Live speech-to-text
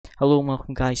Hello and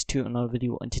welcome guys to another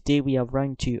video, and today we have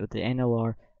round 2 of the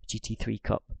Nlr Gt3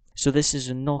 Cup. So this is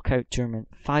a knockout tournament,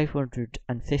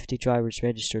 550 drivers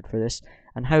registered for this,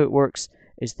 and how it works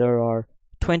is there are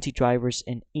 20 drivers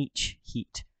in each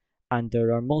heat, and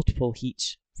there are multiple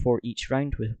heats for each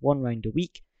round with one round a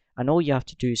week, and all you have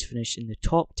to do is finish in the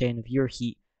top 10 of your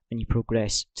heat and you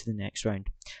progress to the next round.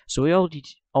 So we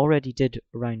already did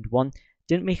round 1,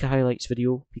 didn't make a highlights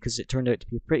video because it turned out to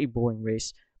be a pretty boring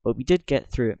race, but we did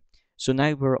get through it. So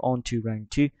now we're on to round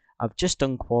 2. I've just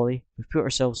done quali, we've put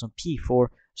ourselves on P4,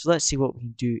 so let's see what we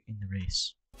can do in the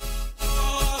race.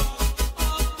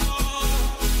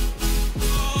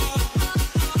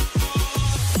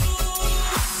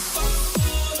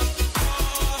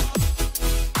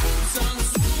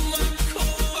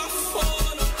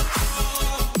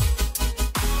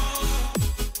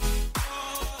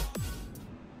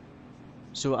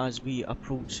 So as we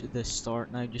approach the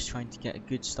start now, just trying to get a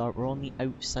good start. We're on the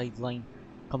outside line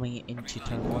coming into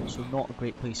turn 1, so not a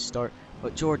great place to start.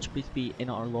 But George Boothby in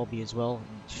our lobby as well,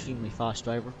 an extremely fast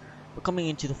driver. But coming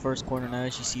into the first corner now,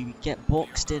 as you see, we get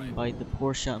boxed in by the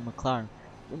Porsche and McLaren.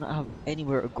 We don't have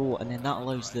anywhere to go, and then that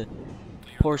allows the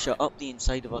Porsche up the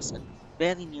inside of us and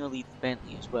very nearly the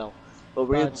Bentley as well. But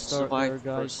we're able to survive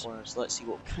the first corner, so let's see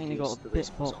what we kind of got a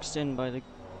bit boxed in by the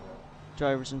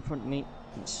drivers in front of me.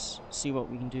 Let's see what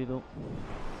we can do though.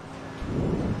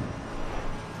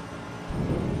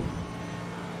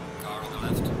 Car on the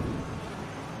left.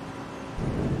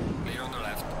 Clear on the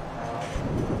left.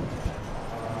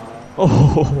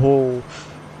 Oh,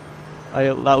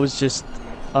 that was just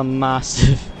a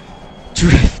massive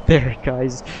drift there,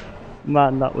 guys.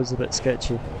 Man, that was a bit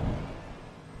sketchy.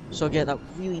 So I get that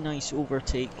really nice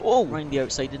overtake around the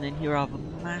outside, and then here I have a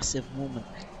massive moment.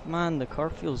 Man, the car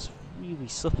feels really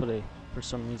slippery for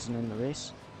some reason in the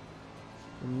race.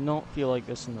 I do not feel like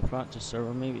this in the practice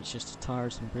server. Maybe it's just the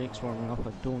tyres and brakes warming up,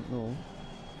 I don't know.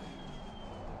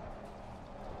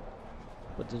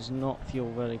 But does not feel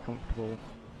very comfortable.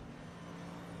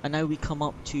 And now we come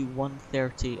up to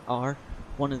 130R,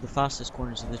 one of the fastest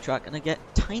corners of the track, and I get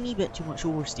a tiny bit too much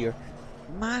oversteer.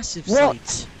 Massive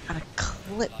sides, and I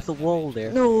clip the wall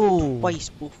there. No! Twice,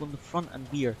 both on the front and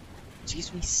rear. It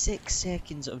gives me 6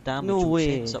 seconds of damage, no which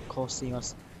way. ends up costing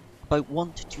us about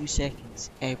 1 to 2 seconds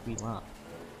every lap.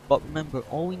 But remember,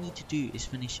 all we need to do is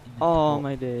finish in the top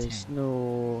my days, 10.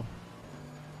 no.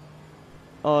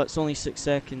 Oh, it's only 6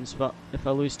 seconds, but if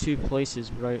I lose 2 places,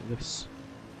 we're out of this.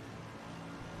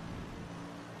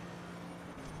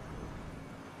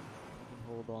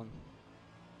 Hold on.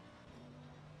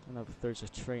 And if there's a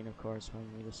train of cars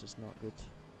behind me, this is not good.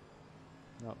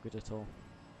 Not good at all.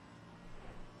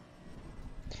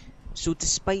 So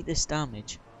despite this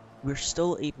damage, we're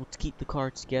still able to keep the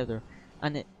car together,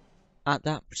 and at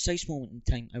that precise moment in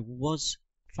time I was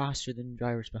faster than the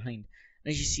drivers behind.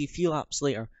 And as you see, a few laps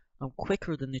later, I'm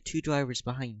quicker than the 2 drivers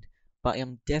behind, but I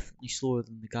am definitely slower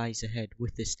than the guys ahead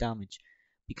with this damage,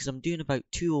 because I'm doing about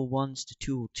 201s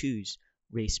to 202s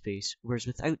race pace, whereas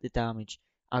without the damage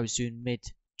I was doing mid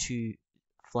to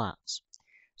flats.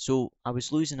 So I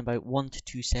was losing about 1 to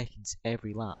 2 seconds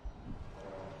every lap.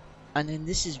 And then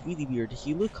this is really weird. If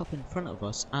you look up in front of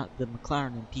us at the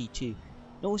McLaren in P2,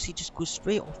 notice he just goes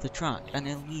straight off the track and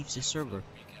then leaves the server.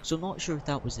 So I'm not sure if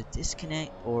that was a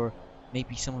disconnect or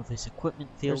maybe some of his equipment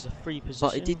failed. There's a free position.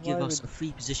 But it did give us a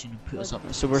free position and put us up.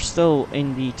 So we're still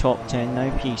in the top 10 now,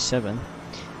 P7.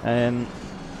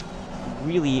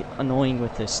 Really annoying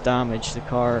with this damage. The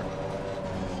car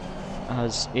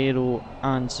has aero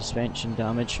and suspension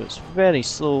damage, so it's very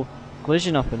slow.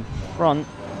 Collision up in front.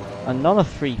 Another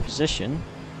free position,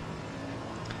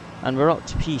 and we're up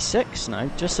to P6 now,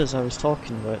 just as I was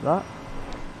talking about that.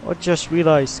 What I just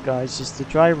realised, guys, is the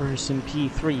driver who's in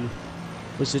P3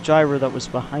 was the driver that was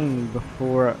behind me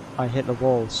before I hit the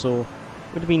wall, so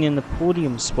would have been in the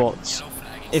podium spots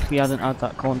if we hadn't had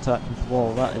that contact with the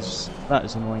wall. That is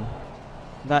annoying.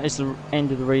 That is the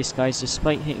end of the race, guys.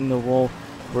 Despite hitting the wall,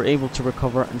 we're able to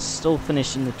recover and still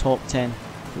finish in the top 10,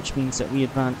 which means that we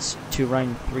advance to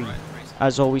round 3.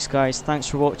 As always, guys, thanks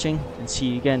for watching, and see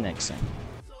you again next time.